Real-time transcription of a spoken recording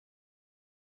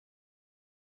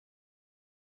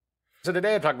So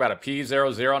today I talk about a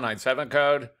P0097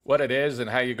 code, what it is and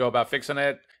how you go about fixing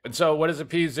it. And so what is a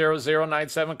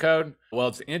P0097 code? Well,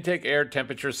 it's intake air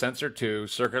temperature sensor 2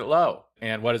 circuit low.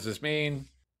 And what does this mean?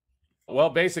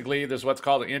 Well, basically, there's what's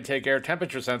called an intake air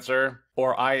temperature sensor,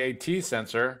 or IAT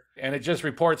sensor, and it just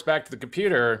reports back to the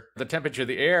computer the temperature of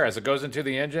the air as it goes into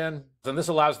the engine. And this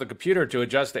allows the computer to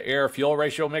adjust the air-fuel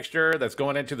ratio mixture that's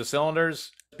going into the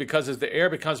cylinders, because as the air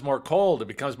becomes more cold, it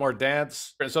becomes more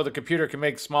dense, and so the computer can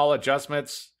make small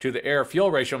adjustments to the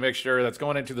air-fuel ratio mixture that's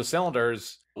going into the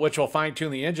cylinders, which will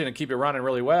fine-tune the engine and keep it running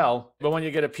really well. But when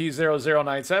you get a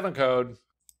P0097 code,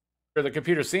 the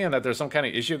computer's seeing that there's some kind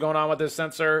of issue going on with this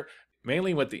sensor,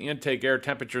 mainly with the intake air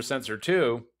temperature sensor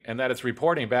 2, and that it's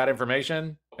reporting bad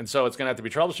information, and so it's going to have to be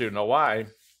troubleshooted. Know why?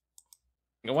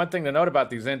 And one thing to note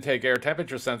about these intake air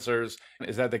temperature sensors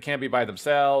is that they can't be by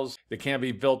themselves. They can't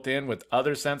be built in with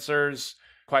other sensors.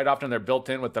 Quite often they're built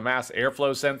in with the mass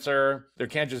airflow sensor. There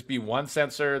can't just be one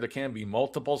sensor. There can be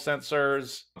multiple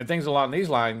sensors and things along these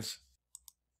lines.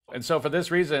 And so for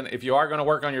this reason, if you are going to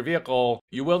work on your vehicle,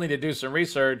 you will need to do some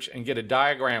research and get a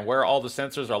diagram where all the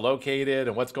sensors are located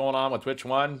and what's going on with which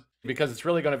one, because it's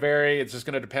really going to vary. It's just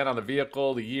going to depend on the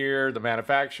vehicle, the year, the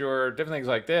manufacturer, different things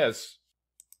like this.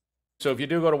 So if you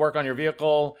do go to work on your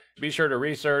vehicle, be sure to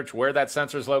research where that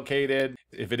sensor is located,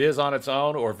 if it is on its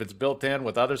own or if it's built in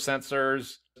with other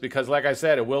sensors, because like I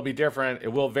said, it will be different.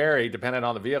 It will vary depending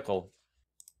on the vehicle.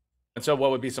 And so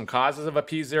what would be some causes of a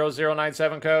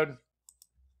P0097 code?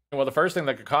 Well, the first thing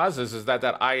that could cause this is that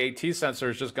IAT sensor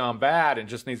has just gone bad and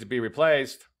just needs to be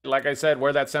replaced. Like I said,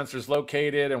 where that sensor is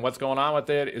located and what's going on with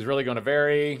it is really going to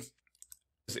vary.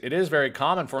 It is very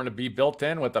common for them to be built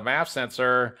in with the MAF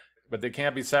sensor, but they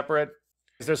can't be separate.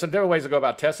 There's some different ways to go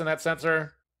about testing that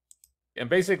sensor. And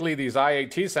basically, these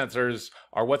IAT sensors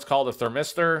are what's called a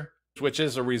thermistor, which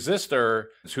is a resistor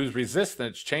whose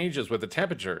resistance changes with the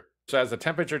temperature. So as the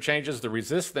temperature changes, the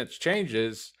resistance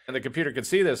changes, and the computer can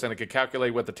see this and it can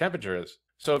calculate what the temperature is.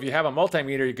 So if you have a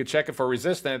multimeter, you could check it for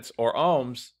resistance or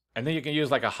ohms, and then you can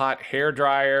use like a hot hair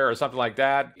dryer or something like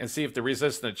that and see if the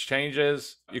resistance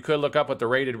changes. You could look up what the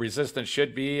rated resistance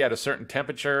should be at a certain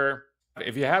temperature.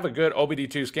 If you have a good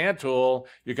OBD2 scan tool,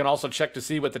 you can also check to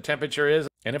see what the temperature is.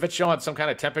 And if it's showing some kind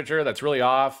of temperature that's really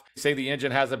off, say the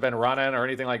engine hasn't been running or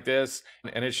anything like this,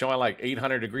 and it's showing like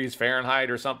 800 degrees Fahrenheit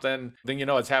or something, then you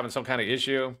know it's having some kind of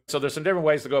issue. So there's some different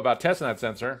ways to go about testing that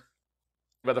sensor.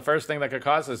 But the first thing that could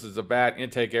cause this is a bad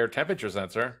intake air temperature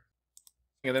sensor.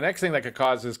 And the next thing that could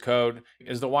cause this code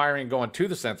is the wiring going to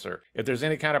the sensor. If there's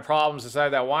any kind of problems inside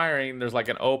that wiring, there's like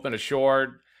an open, a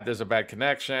short, there's a bad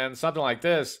connection, something like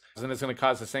this, then it's going to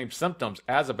cause the same symptoms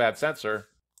as a bad sensor.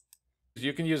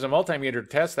 You can use a multimeter to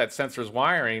test that sensor's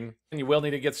wiring, and you will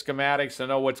need to get schematics to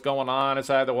know what's going on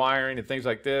inside the wiring and things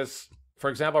like this.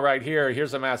 For example, right here,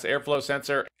 here's a mass airflow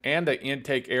sensor and the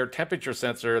intake air temperature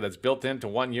sensor that's built into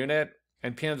one unit,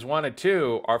 and pins 1 and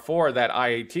 2 are for that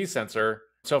IAT sensor.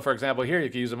 So for example, here you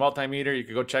can use a multimeter, you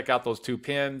can go check out those 2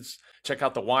 pins, check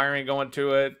out the wiring going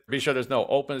to it, be sure there's no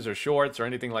opens or shorts or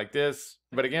anything like this.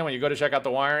 But again, when you go to check out the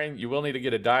wiring, you will need to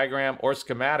get a diagram or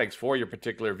schematics for your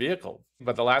particular vehicle.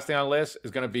 But the last thing on the list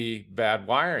is going to be bad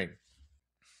wiring.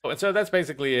 And so that's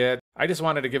basically it. I just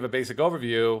wanted to give a basic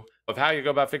overview of how you go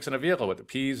about fixing a vehicle with the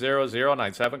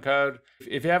P0097 code.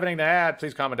 If you have anything to add,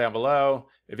 please comment down below.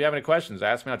 If you have any questions,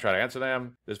 ask me. I'll try to answer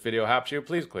them. This video helps you.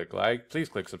 Please click like, please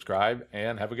click subscribe,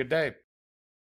 and have a good day.